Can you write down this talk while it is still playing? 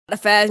The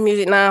fast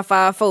music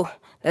 954.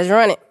 Let's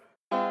run it.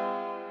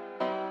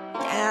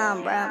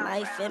 Damn, bro,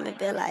 man, you feel me?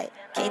 Be like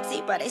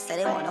KT, bro. They say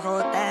they want the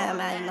whole thing,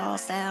 man. You know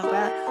what I'm saying,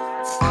 bro?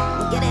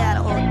 Get it out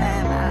of the whole thing,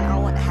 man. I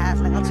don't want the half,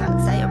 like I'm trying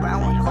to tell you, bro. I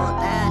want the whole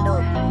thing, though.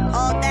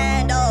 Whole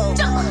thing, though.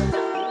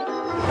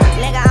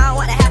 Nigga, I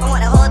don't want the half, I want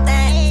the whole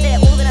thing.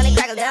 Still moving on the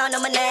crackers down on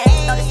my neck.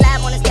 Throw the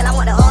slab on the scale, I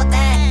want the whole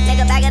thing.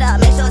 Nigga, back it up,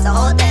 make sure it's the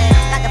whole thing.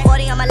 Got the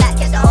 40 on my lap,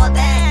 catch the whole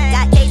thing.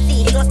 Got KT,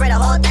 he gon' spray the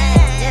whole thing.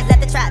 Just let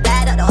the trap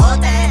bad up the whole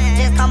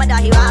thing. Just call my dog,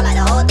 he ride like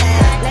the whole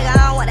thing. Nigga,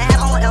 I don't want the half,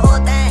 I want the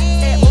whole thing.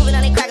 Still moving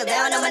on the crackers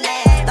down on my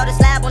neck. Throw the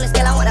slab on the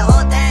scale, I want the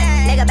whole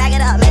thing. Nigga, back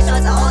it up, make sure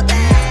it's the whole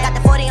thing. Got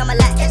the 40 on my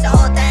lap, catch the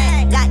whole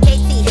thing. Got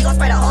KT, he gon'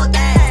 spray the whole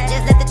thing.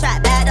 Just let the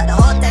trap bad up the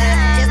whole thing.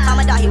 Just call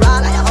my dog, he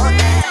ride like the whole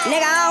thing.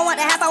 Nigga, I don't want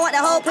the half, I want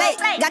the whole plate.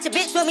 Got your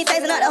bitch with me,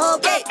 tasting up the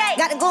whole cake.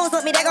 Got the goons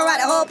with me, they gon'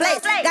 ride the whole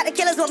place. Got the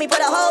killers with me, put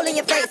a hole in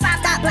your face.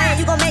 Stop playing,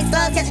 you gon' make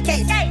slugs catch a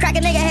case. Crack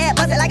a nigga head,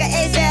 bust it like an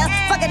A-shell.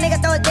 Fuck a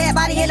nigga, throw a dead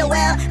body in the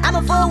well. I'm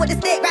a fool with the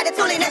stick,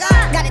 ratatouille, nigga.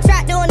 Got the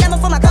track doing number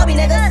for my Kobe,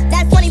 nigga.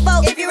 That's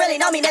 24 if you really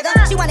know me, nigga.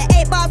 She want an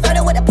 8-ball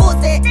soda with a pool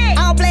stick. I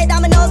don't play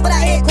dominoes, but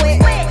I hit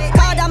quick.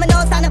 Call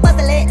dominoes, time to bust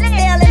a lick.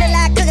 Still in the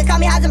lag, cookin', call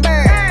me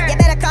Heisenberg. You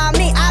better call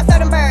me, I'll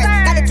serve them birds.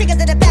 Got the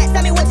chickens in the back,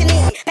 tell me what you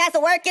need. Pass the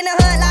work in the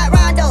hood like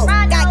Rondo.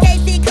 Got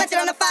KC clutching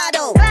on the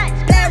 5-0.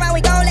 Play around,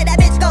 we gon' let that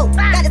bitch go.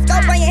 Got the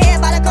scope on your head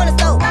by the corner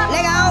stove.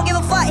 Nigga, I don't give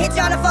a fuck, hit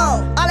you on the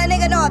phone. All a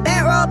nigga know a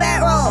bad roll, bad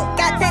roll.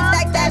 Got 10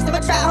 stacks stashed in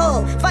my trap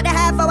hole. Fuck the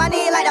half, I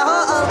need like the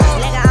whole.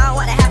 Nigga, I don't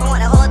want the half, I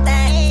want the whole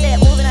thing. Still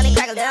moving on the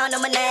crackers down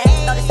on my neck.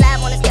 Throw the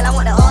slab on the scale, I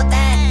want the whole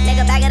thing.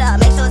 Nigga, back it up,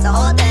 make sure it's the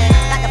whole thing.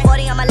 Got the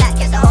 40 on my lap,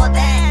 catch the whole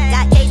thing.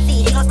 Got KC,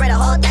 he gon' spray the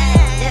whole thing.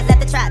 Just let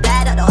the trap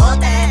bad up the whole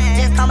thing.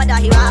 Just call my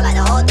dog, he ride like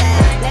the whole thing.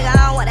 Nigga, I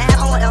don't want the half,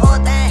 I want the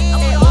whole thing.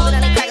 Still moving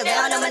on the crackers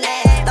down on my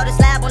neck. Throw the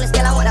slab on the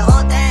scale, I want the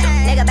whole thing.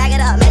 Nigga, back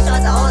it up, make sure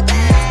it's the whole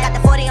thing. Got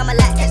the 40 on my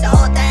lap, catch the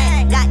whole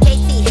thing. Got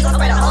KC, he gon'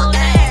 spray the whole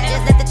thing.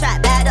 Just let the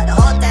trap bad up the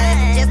whole thing.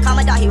 Just call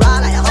my dog, he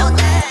ride like the whole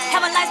thing.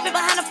 Have my life spent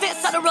behind the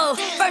fence of the road.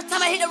 First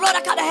time I hit the road,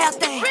 I caught the half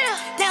thing.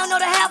 They don't know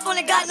the half,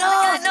 only God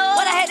knows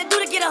what I had to do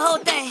to get a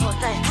whole thing.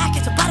 I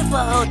catch a body for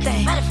a whole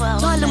thing.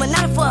 Join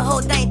Illuminati for a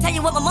whole thing. Tell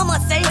you what my mama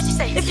say.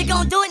 If you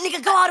gon' do it,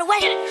 nigga, go all the way.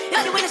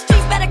 If you in the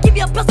streets, better keep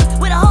your pistol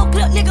with a whole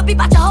clip, nigga, be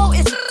about your whole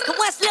issue.